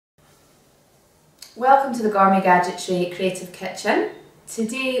Welcome to the Gourmet Gadgetry Creative Kitchen.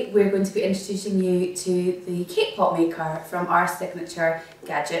 Today we're going to be introducing you to the cake pop maker from our signature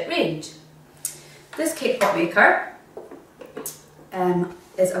gadget range. This cake pop maker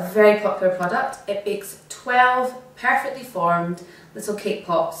is a very popular product. It bakes 12 perfectly formed little cake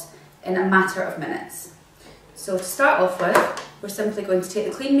pops in a matter of minutes. So to start off with, we're simply going to take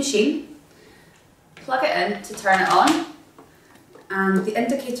the clean machine, plug it in to turn it on, and the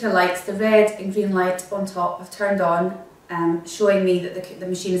indicator lights, the red and green light on top, have turned on, showing me that the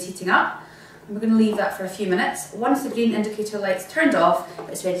machine is heating up. And we're going to leave that for a few minutes. Once the green indicator light's turned off,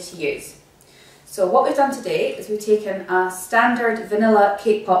 it's ready to use. So what we've done today is we've taken a standard vanilla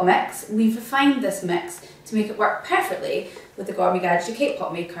cake pop mix. We've refined this mix to make it work perfectly with the Gourmet Gadgetry cake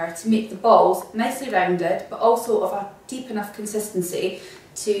pop maker, to make the balls nicely rounded but also of a deep enough consistency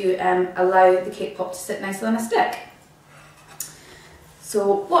to allow the cake pop to sit nicely on a stick.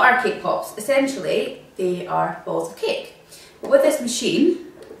 So what are cake pops? Essentially, they are balls of cake. But with this machine,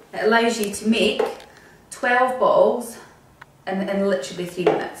 it allows you to make 12 balls in literally 3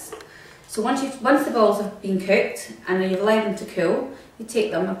 minutes. So once the balls have been cooked and you've allowed them to cool, you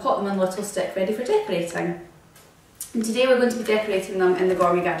take them and pop them on a little stick ready for decorating. And today we're going to be decorating them in the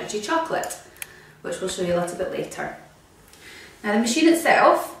Gourmet Gadgetry chocolate, which we'll show you a little bit later. Now the machine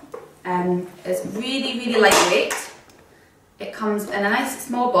itself is really lightweight. It comes in a nice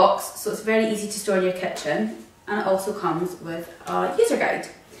small box, so it's very easy to store in your kitchen, and it also comes with a user guide.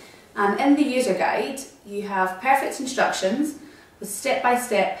 And in the user guide you have perfect instructions with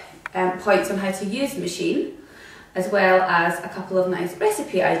step-by-step points on how to use the machine, as well as a couple of nice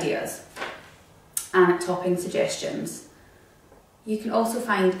recipe ideas and topping suggestions. You can also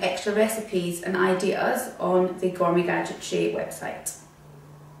find extra recipes and ideas on the Gourmet Gadgetry website.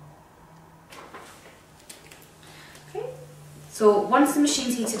 So once the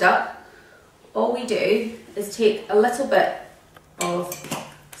machine's heated up, all we do is take a little bit of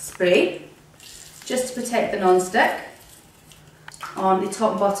spray just to protect the non-stick on the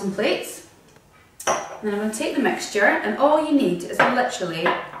top and bottom plates. And then I'm going to take the mixture, and all you need is literally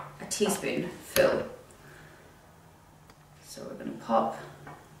a teaspoon full. So we're going to pop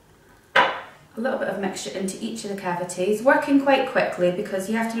a little bit of mixture into each of the cavities, working quite quickly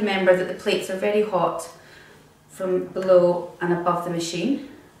because you have to remember that the plates are very hot from below and above the machine.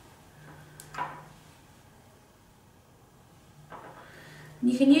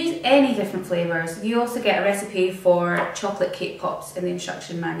 You can use any different flavours. You also get a recipe for chocolate cake pops in the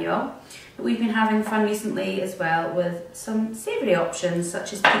instruction manual. But we've been having fun recently as well with some savoury options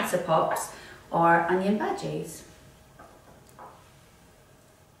such as pizza pops or onion bhajis.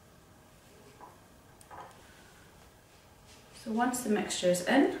 So once the mixture is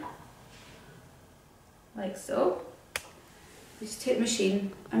in, like so, you just take the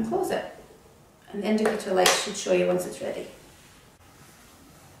machine and close it, and the indicator light should show you once it's ready.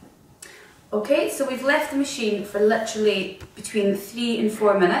 Okay, so we've left the machine for literally between 3 and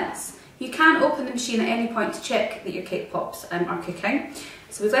 4 minutes. You can open the machine at any point to check that your cake pops are cooking.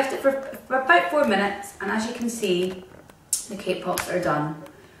 So we've left it for about 4 minutes, and as you can see, the cake pops are done.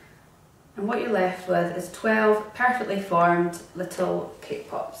 And what you're left with is 12 perfectly formed little cake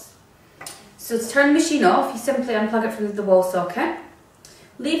pops. So to turn the machine off, you simply unplug it from the wall socket.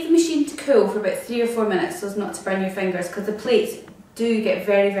 Leave the machine to cool for about 3 or 4 minutes so as not to burn your fingers, because the plates do get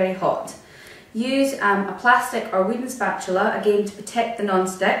very hot. Use a plastic or wooden spatula, again to protect the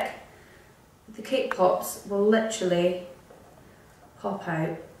non-stick. The cake pops will literally pop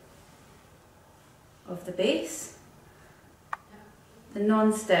out of the base. The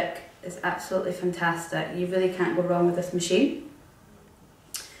non-stick is absolutely fantastic. You really can't go wrong with this machine.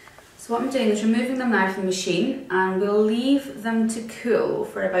 So what I'm doing is removing them now from the machine, and we'll leave them to cool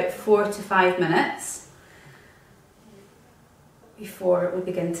for about 4 to 5 minutes before we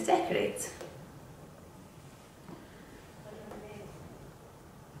begin to decorate.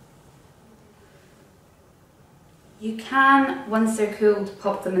 You can, once they're cooled,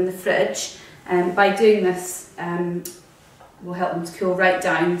 pop them in the fridge. By doing this, will help them to cool right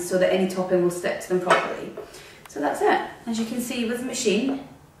down so that any topping will stick to them properly. So that's it. As you can see with the machine,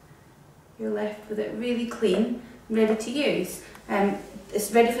 you're left with it really clean and ready to use.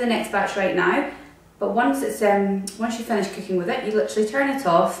 It's ready for the next batch right now, but once you finish cooking with it, you literally turn it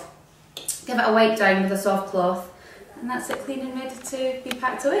off, give it a wipe down with a soft cloth, and that's it, clean and ready to be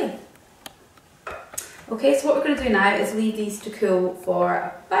packed away. Okay, so what we're going to do now is leave these to cool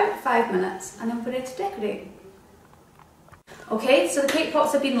for about 5 minutes, and then we're ready to decorate. Okay, so the cake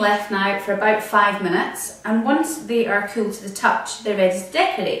pops have been left now for about 5 minutes, and once they are cool to the touch, they're ready to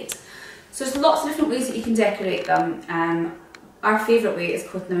decorate. So there's lots of different ways that you can decorate them. Our favourite way is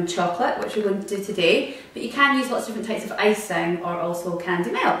coating them in chocolate, which we're going to do today, but you can use lots of different types of icing or also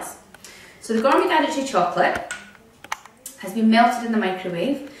candy melts. So the Gourmet Gadgetry chocolate has been melted in the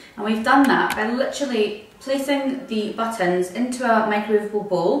microwave, and we've done that by literally placing the buttons into a microwavable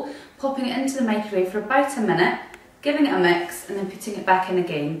bowl, popping it into the microwave for about a minute, giving it a mix and then putting it back in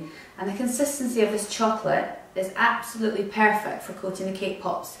again. And the consistency of this chocolate is absolutely perfect for coating the cake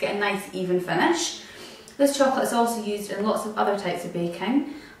pops to get a nice even finish. This chocolate is also used in lots of other types of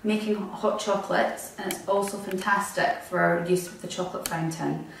baking, making hot chocolates, and it's also fantastic for use with the chocolate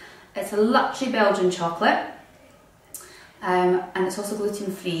fountain. It's a luxury Belgian chocolate, and it's also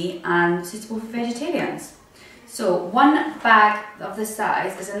gluten-free and suitable for vegetarians. So one bag of this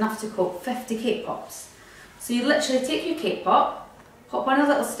size is enough to coat 50 cake pops. So you literally take your cake pop, pop one of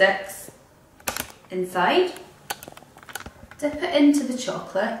the little sticks inside, dip it into the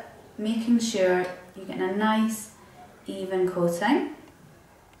chocolate, making sure you're getting a nice even coating.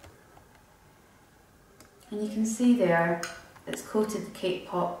 And you can see there it's coated the cake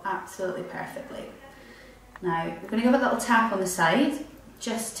pop absolutely perfectly. Now we're going to give it a little tap on the side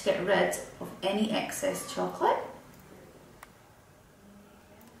just to get rid of any excess chocolate.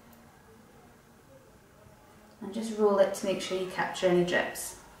 And just roll it to make sure you capture any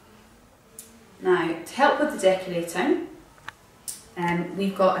drips. Now to help with the decorating,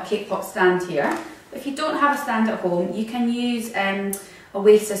 we've got a cake pop stand here. If you don't have a stand at home, you can use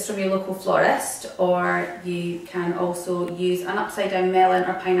Oasis from your local florist, or you can also use an upside down melon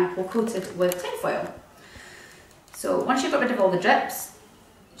or pineapple coated with tinfoil. So once you've got rid of all the drips,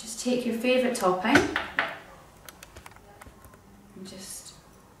 just take your favourite topping and just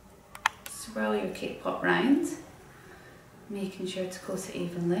swirl your cake pop round, making sure to coat it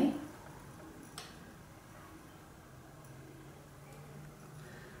evenly.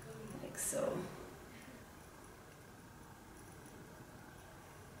 Like so.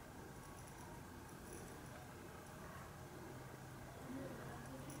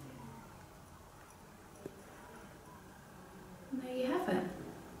 And there you have it,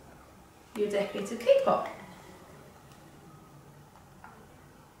 your decorated cake pop.